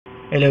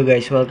Hello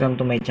guys, welcome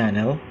to my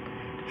channel.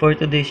 For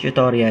today's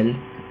tutorial,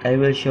 I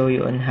will show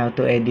you on how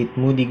to edit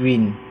Moody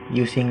green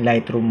using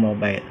Lightroom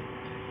Mobile.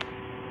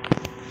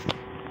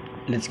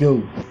 Let's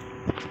go!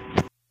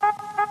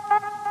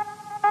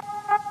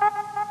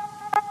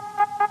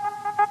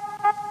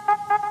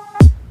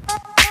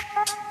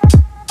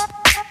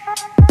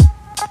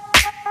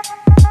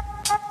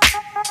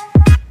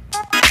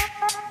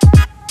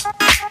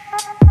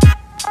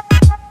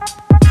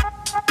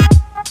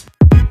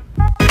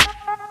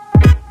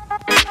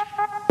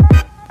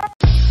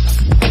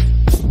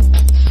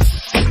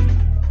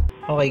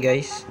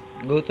 Okay guys,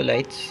 go to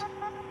lights.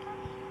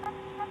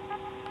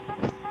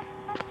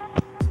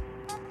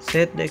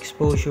 Set the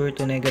exposure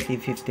to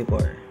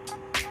 -54.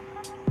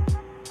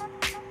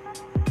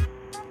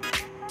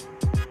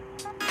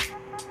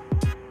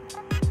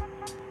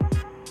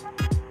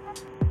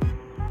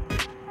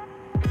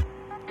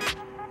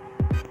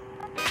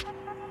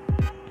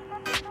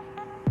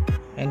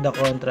 And the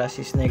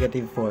contrast is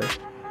 -4.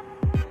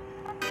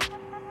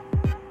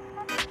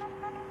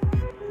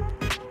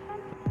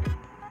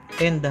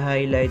 And the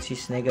highlights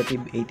is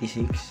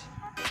 -86.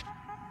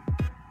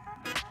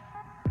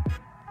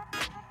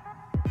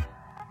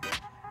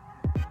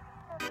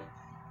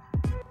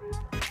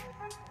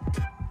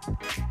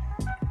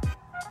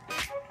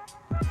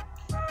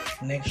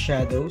 Next,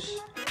 shadows,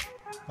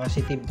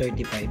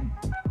 +35.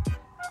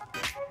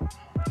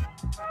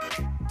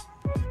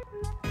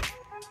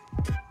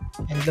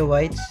 And the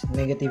whites,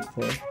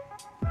 -4.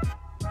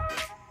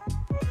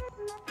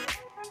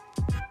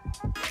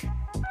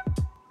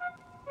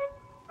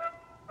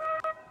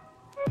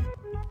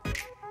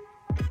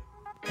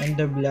 And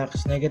the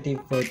blacks,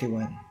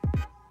 -41.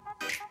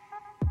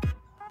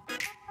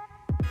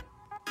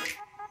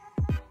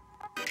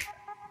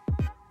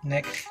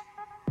 Next,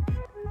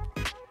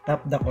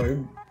 tap the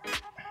curve,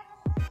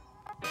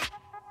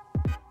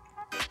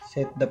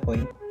 set the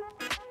point,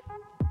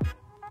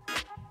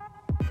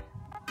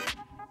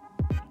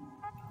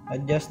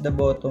 adjust the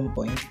bottom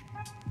point,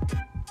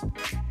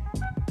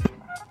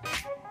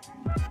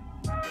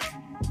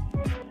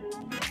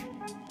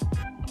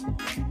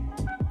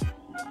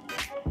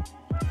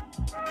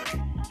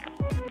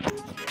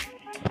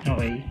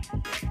 okay,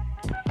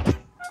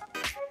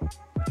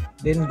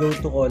 then go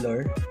to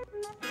color,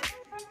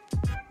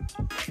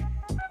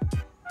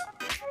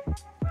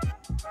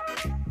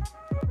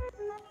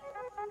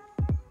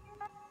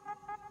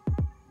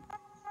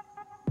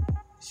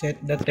 set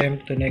the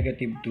temp to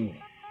 -2.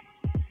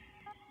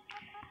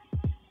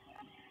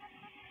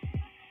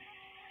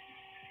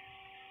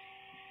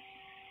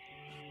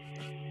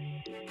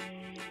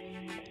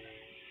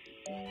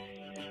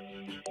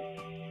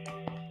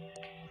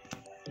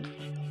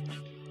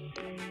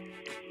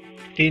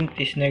 Tint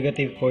is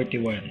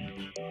 -41.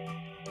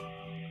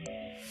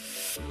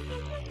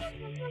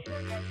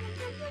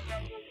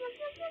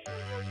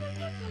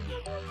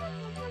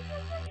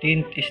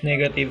 Tint is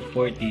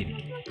 -14.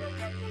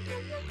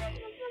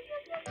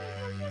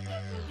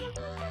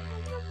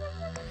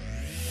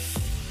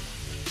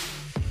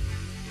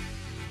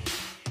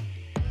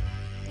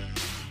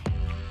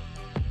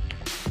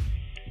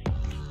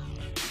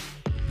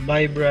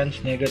 Vibrance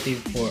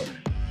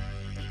 -4.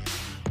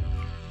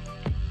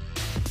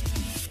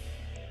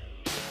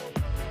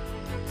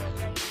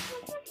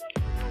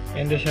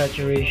 And the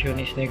saturation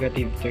is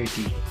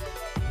 -30.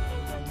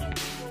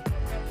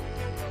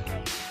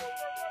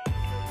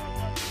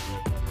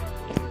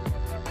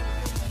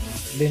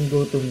 Then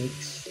go to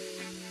mix.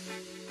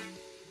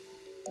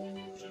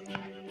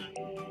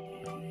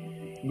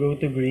 Go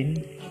to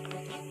green.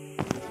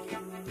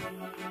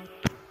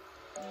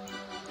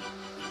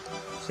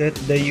 Set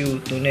the hue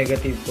to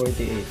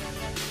 -48.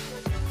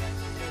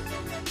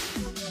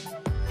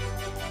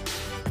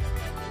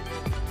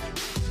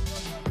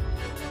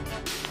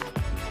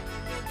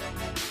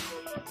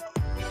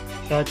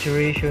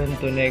 Saturation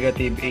to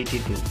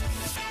 -82.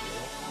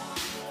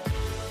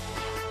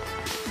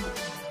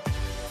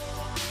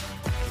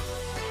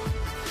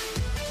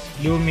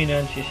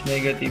 Luminance is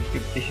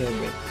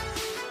 -57.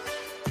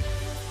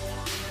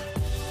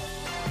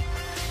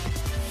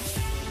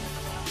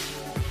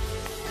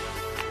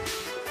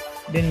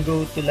 Then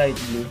go to light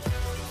blue.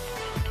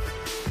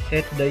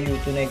 Set the hue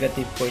to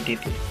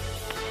 -42.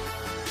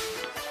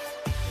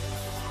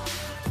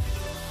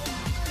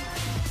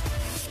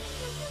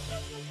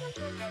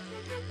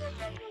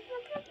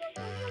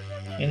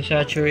 And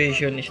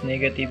saturation is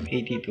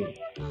 -82.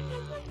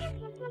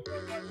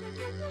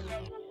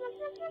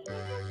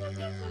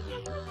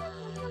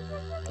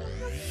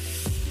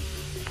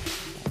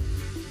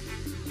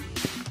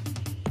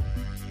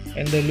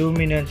 And the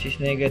luminance is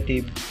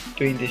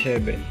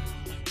 -27.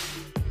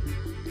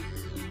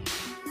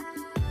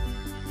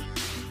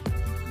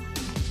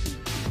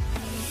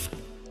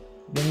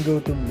 Then go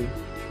to blue.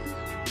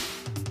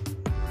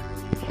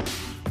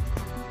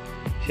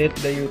 Set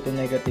the hue to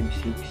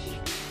 -6.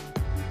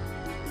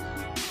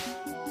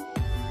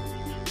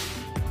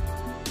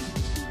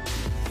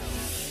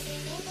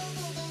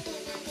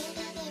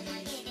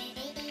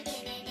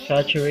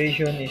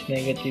 Saturation is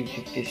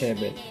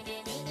 -57.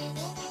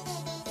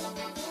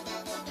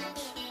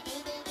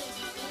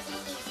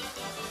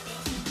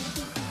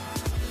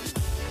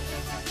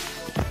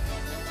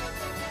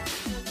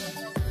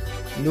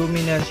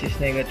 Luminance is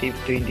negative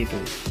 22.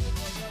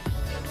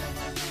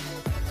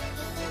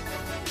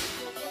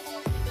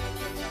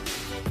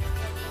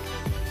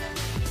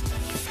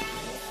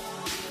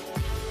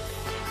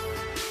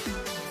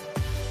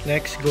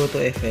 Next, go to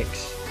FX.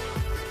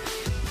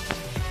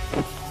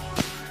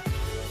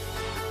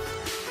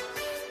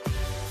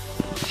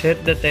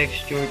 Set the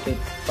texture to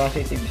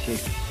positive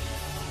 6.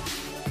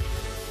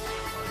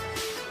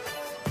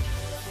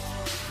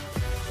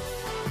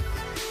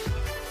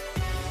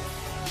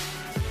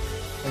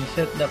 And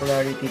set the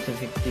clarity to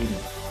 15.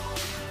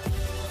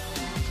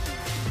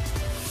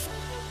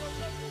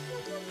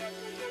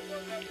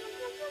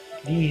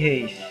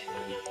 Dehaze,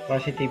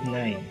 positive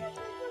 9.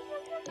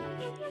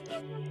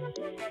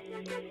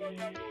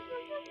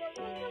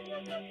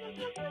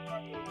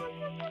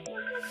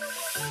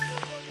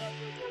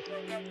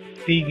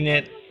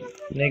 Pignet,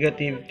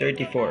 negative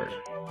 34.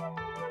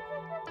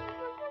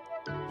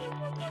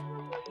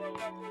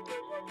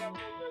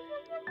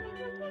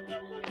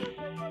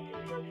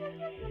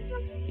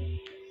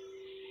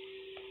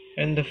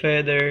 And the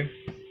feather,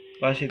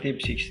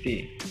 positive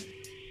 60.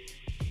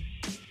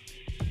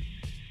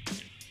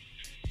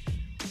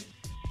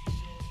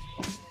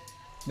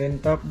 Then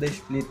tap the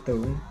split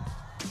tone.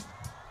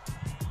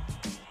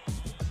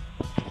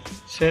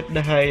 Set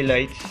the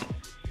highlights.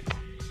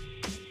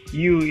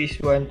 Hue is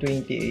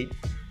 128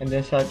 and then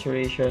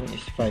saturation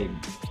is 5.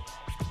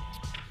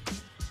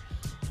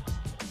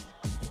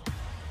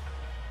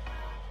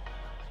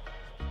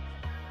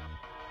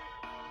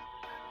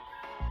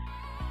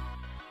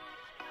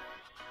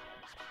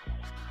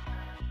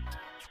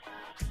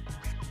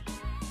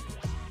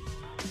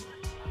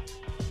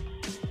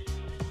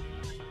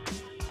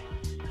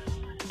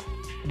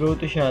 Go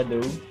to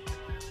shadow,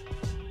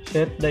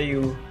 set the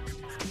hue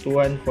to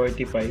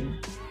 145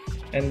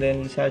 and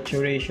then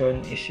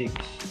saturation is 6.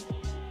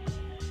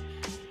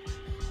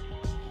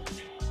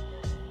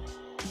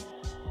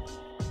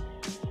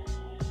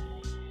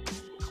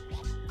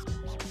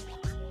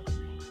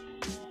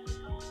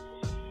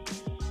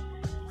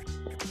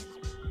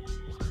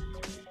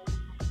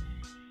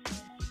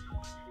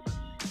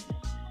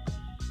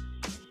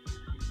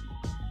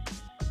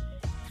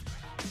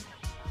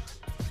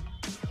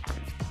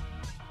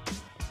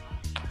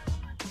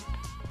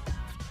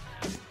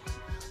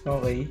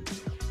 Okay,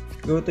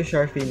 go to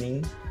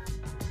sharpening,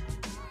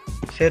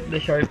 set the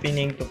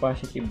sharpening to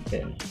positive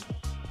 10.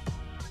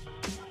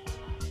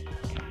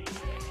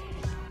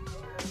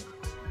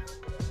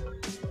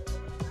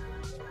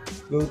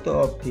 Go to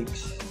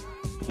optics,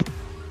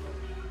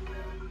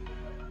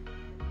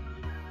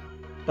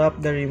 tap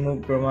the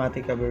remove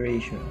chromatic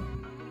aberration.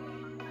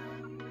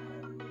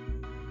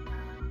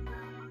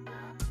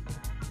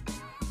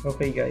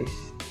 Okay guys.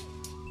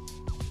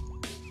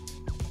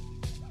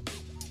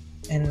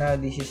 And now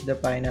this is the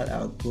final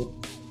output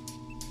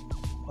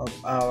of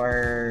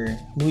our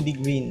Moody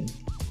Green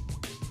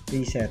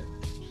preset.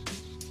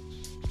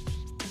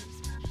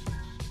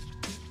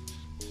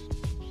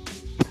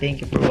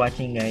 Thank you for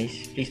watching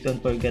guys. Please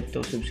don't forget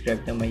to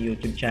subscribe to my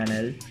YouTube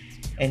channel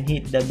and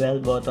hit the bell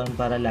button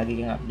para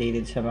lagi kang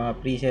updated sa mga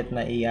preset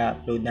na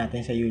i-upload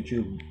natin sa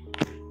YouTube.